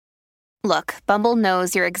Look, Bumble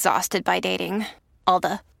knows you're exhausted by dating. All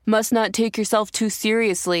the, must not take yourself too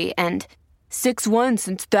seriously, and 6'1"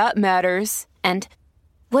 since that matters. And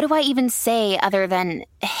what do I even say other than,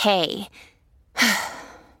 hey?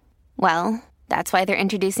 Well, that's why they're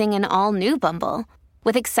introducing an all-new Bumble,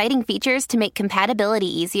 with exciting features to make compatibility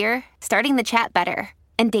easier, starting the chat better,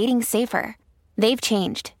 and dating safer. They've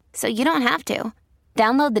changed, so you don't have to.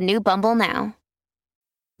 Download the new Bumble now.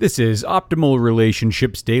 This is Optimal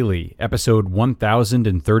Relationships Daily, episode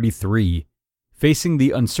 1033, Facing the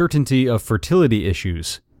Uncertainty of Fertility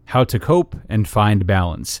Issues, How to Cope and Find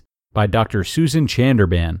Balance, by Dr. Susan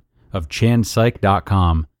Chanderban of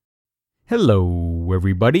ChanPsych.com. Hello,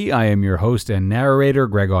 everybody. I am your host and narrator,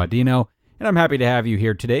 Greg Audino, and I'm happy to have you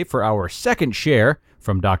here today for our second share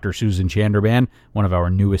from Dr. Susan Chanderban, one of our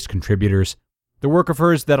newest contributors. The work of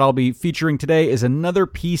hers that I'll be featuring today is another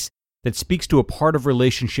piece that speaks to a part of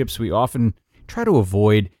relationships we often try to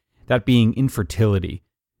avoid, that being infertility.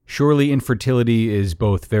 Surely infertility is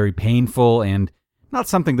both very painful and not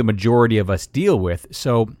something the majority of us deal with,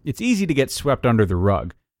 so it's easy to get swept under the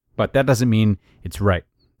rug. But that doesn't mean it's right.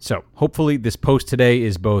 So hopefully this post today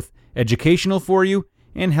is both educational for you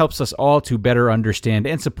and helps us all to better understand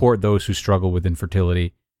and support those who struggle with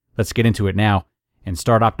infertility. Let's get into it now and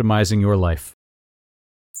start optimizing your life.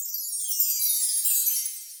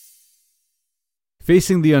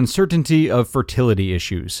 Facing the Uncertainty of Fertility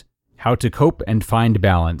Issues, How to Cope and Find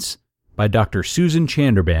Balance, by Dr. Susan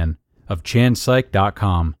Chanderban of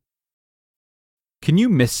ChanPsych.com. Can you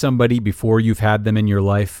miss somebody before you've had them in your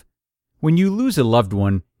life? When you lose a loved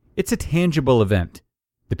one, it's a tangible event.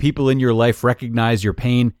 The people in your life recognize your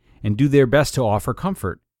pain and do their best to offer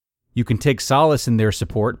comfort. You can take solace in their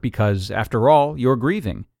support because, after all, you're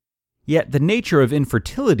grieving. Yet the nature of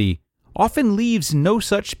infertility often leaves no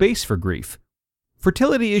such space for grief.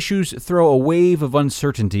 Fertility issues throw a wave of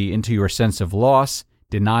uncertainty into your sense of loss,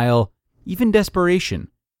 denial, even desperation.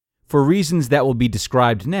 For reasons that will be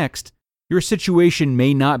described next, your situation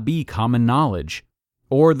may not be common knowledge,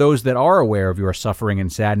 or those that are aware of your suffering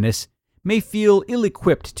and sadness may feel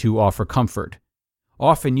ill-equipped to offer comfort.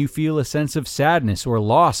 Often you feel a sense of sadness or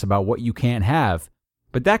loss about what you can't have,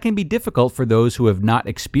 but that can be difficult for those who have not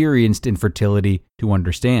experienced infertility to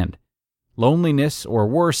understand. Loneliness, or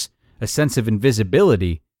worse, a sense of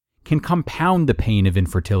invisibility, can compound the pain of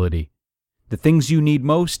infertility. The things you need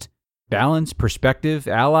most, balance, perspective,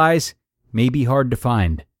 allies, may be hard to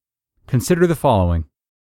find. Consider the following.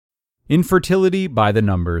 Infertility by the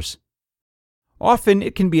numbers. Often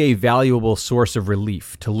it can be a valuable source of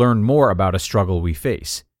relief to learn more about a struggle we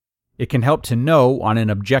face. It can help to know on an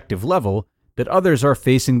objective level that others are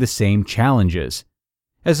facing the same challenges.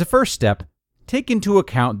 As a first step, take into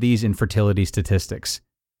account these infertility statistics.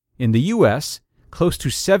 In the U.S., close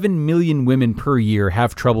to 7 million women per year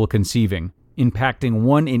have trouble conceiving, impacting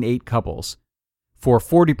 1 in 8 couples. For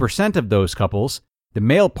 40% of those couples, the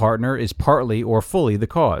male partner is partly or fully the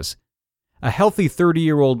cause. A healthy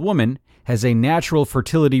 30-year-old woman has a natural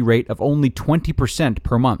fertility rate of only 20%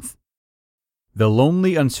 per month. The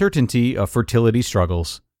lonely uncertainty of fertility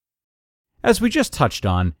struggles. As we just touched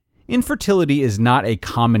on, infertility is not a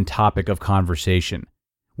common topic of conversation.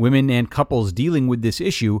 Women and couples dealing with this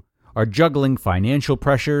issue are juggling financial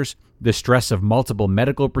pressures, the stress of multiple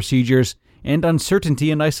medical procedures, and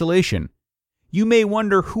uncertainty and isolation. You may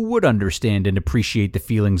wonder who would understand and appreciate the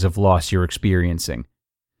feelings of loss you're experiencing.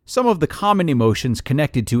 Some of the common emotions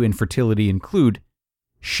connected to infertility include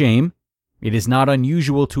shame. It is not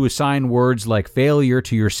unusual to assign words like failure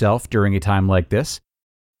to yourself during a time like this.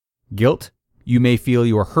 Guilt. You may feel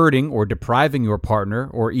you're hurting or depriving your partner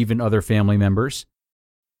or even other family members.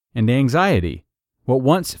 And anxiety. What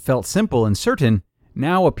once felt simple and certain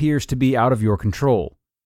now appears to be out of your control.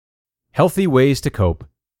 Healthy ways to cope.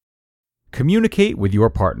 Communicate with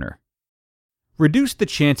your partner. Reduce the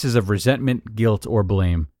chances of resentment, guilt, or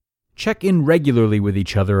blame. Check in regularly with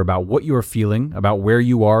each other about what you're feeling, about where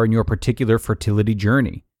you are in your particular fertility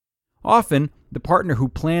journey. Often, the partner who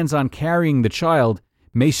plans on carrying the child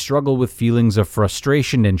may struggle with feelings of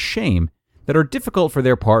frustration and shame that are difficult for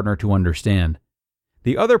their partner to understand.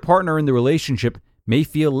 The other partner in the relationship may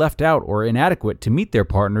feel left out or inadequate to meet their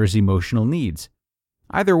partner's emotional needs.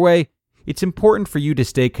 Either way, it's important for you to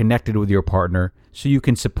stay connected with your partner so you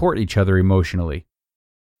can support each other emotionally.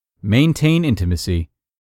 Maintain intimacy.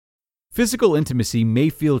 Physical intimacy may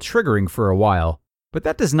feel triggering for a while, but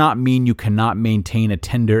that does not mean you cannot maintain a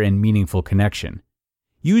tender and meaningful connection.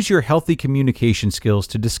 Use your healthy communication skills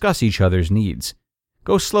to discuss each other's needs.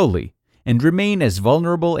 Go slowly, and remain as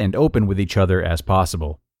vulnerable and open with each other as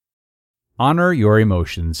possible. Honor your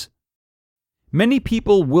emotions. Many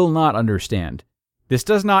people will not understand. This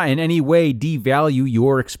does not in any way devalue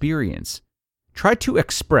your experience. Try to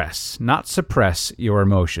express, not suppress, your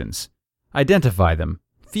emotions. Identify them,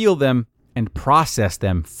 feel them, and process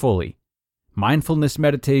them fully. Mindfulness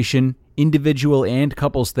meditation, individual and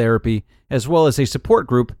couples therapy, as well as a support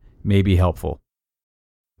group may be helpful.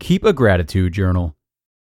 Keep a gratitude journal.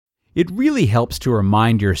 It really helps to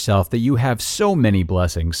remind yourself that you have so many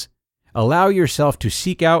blessings. Allow yourself to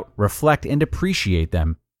seek out, reflect, and appreciate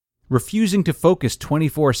them. Refusing to focus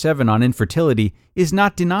 24/7 on infertility is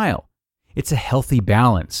not denial. It's a healthy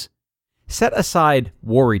balance. Set aside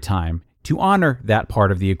worry time to honor that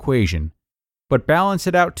part of the equation, but balance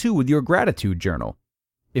it out too with your gratitude journal.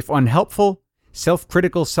 If unhelpful,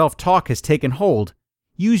 self-critical self-talk has taken hold,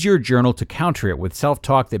 use your journal to counter it with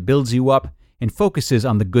self-talk that builds you up and focuses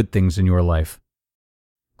on the good things in your life.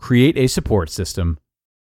 Create a support system.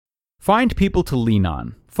 Find people to lean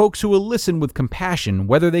on, folks who will listen with compassion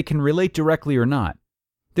whether they can relate directly or not.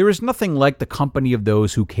 There is nothing like the company of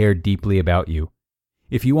those who care deeply about you.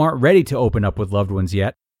 If you aren't ready to open up with loved ones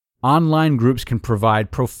yet, online groups can provide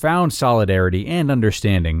profound solidarity and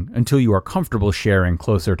understanding until you are comfortable sharing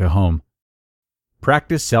closer to home.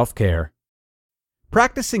 Practice self-care.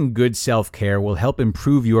 Practicing good self-care will help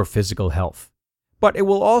improve your physical health, but it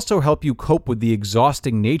will also help you cope with the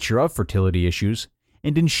exhausting nature of fertility issues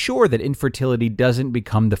and ensure that infertility doesn't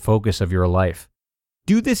become the focus of your life.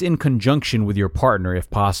 Do this in conjunction with your partner if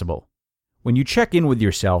possible. When you check in with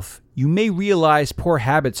yourself, you may realize poor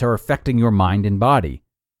habits are affecting your mind and body.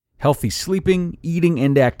 Healthy sleeping, eating,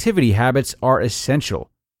 and activity habits are essential.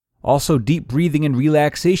 Also, deep breathing and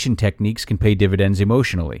relaxation techniques can pay dividends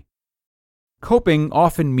emotionally. Coping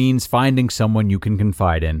often means finding someone you can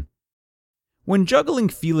confide in. When juggling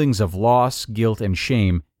feelings of loss, guilt, and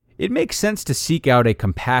shame, it makes sense to seek out a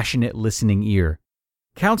compassionate listening ear.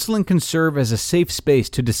 Counseling can serve as a safe space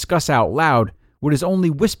to discuss out loud what is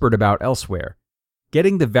only whispered about elsewhere.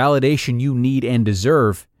 Getting the validation you need and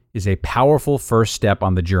deserve is a powerful first step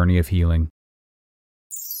on the journey of healing.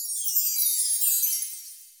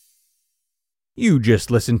 You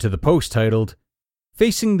just listened to the post titled,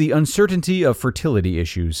 Facing the Uncertainty of Fertility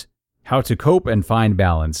Issues, How to Cope and Find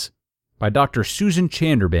Balance, by Dr. Susan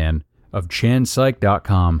Chanderban of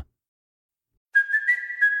ChanPsych.com.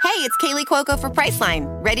 Hey, it's Kaylee Cuoco for Priceline.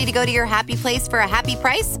 Ready to go to your happy place for a happy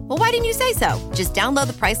price? Well, why didn't you say so? Just download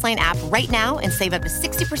the Priceline app right now and save up to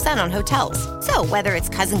 60% on hotels. So whether it's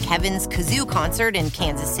Cousin Kevin's Kazoo Concert in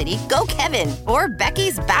Kansas City, go Kevin, or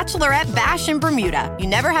Becky's Bachelorette Bash in Bermuda, you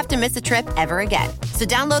never have to miss a trip ever again. So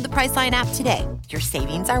download the Priceline app today. Your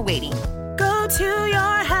savings are waiting. Go to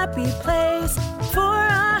your happy place for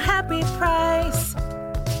a happy price.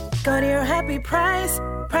 Go to your happy price,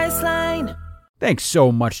 Priceline. Thanks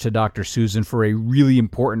so much to Dr. Susan for a really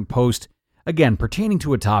important post, again, pertaining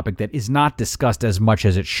to a topic that is not discussed as much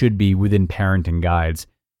as it should be within parenting guides.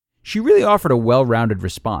 She really offered a well-rounded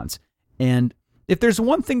response, and if there's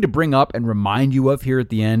one thing to bring up and remind you of here at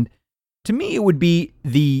the end, to me it would be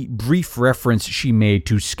the brief reference she made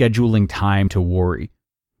to scheduling time to worry.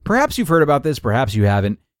 Perhaps you've heard about this, perhaps you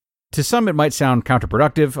haven't. To some it might sound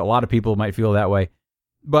counterproductive, a lot of people might feel that way.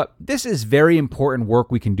 But this is very important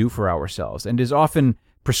work we can do for ourselves and is often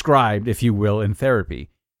prescribed, if you will, in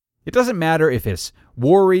therapy. It doesn't matter if it's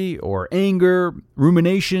worry or anger,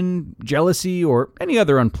 rumination, jealousy, or any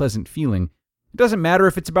other unpleasant feeling. It doesn't matter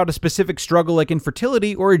if it's about a specific struggle like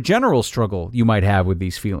infertility or a general struggle you might have with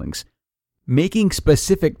these feelings. Making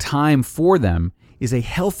specific time for them is a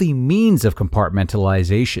healthy means of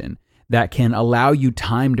compartmentalization that can allow you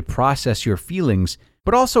time to process your feelings,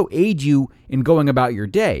 but also aid you in going about your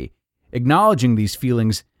day, acknowledging these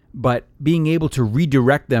feelings, but being able to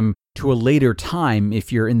redirect them to a later time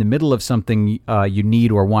if you're in the middle of something you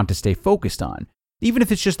need or want to stay focused on, even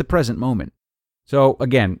if it's just the present moment. So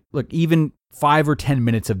again, look, even 5 or 10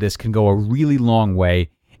 minutes of this can go a really long way,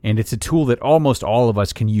 and it's a tool that almost all of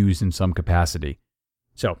us can use in some capacity.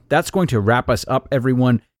 So that's going to wrap us up,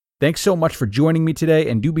 everyone. Thanks so much for joining me today,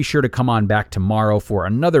 and do be sure to come on back tomorrow for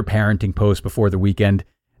another parenting post before the weekend,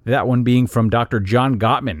 that one being from Dr. John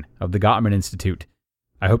Gottman of the Gottman Institute.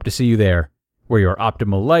 I hope to see you there, where your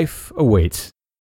optimal life awaits.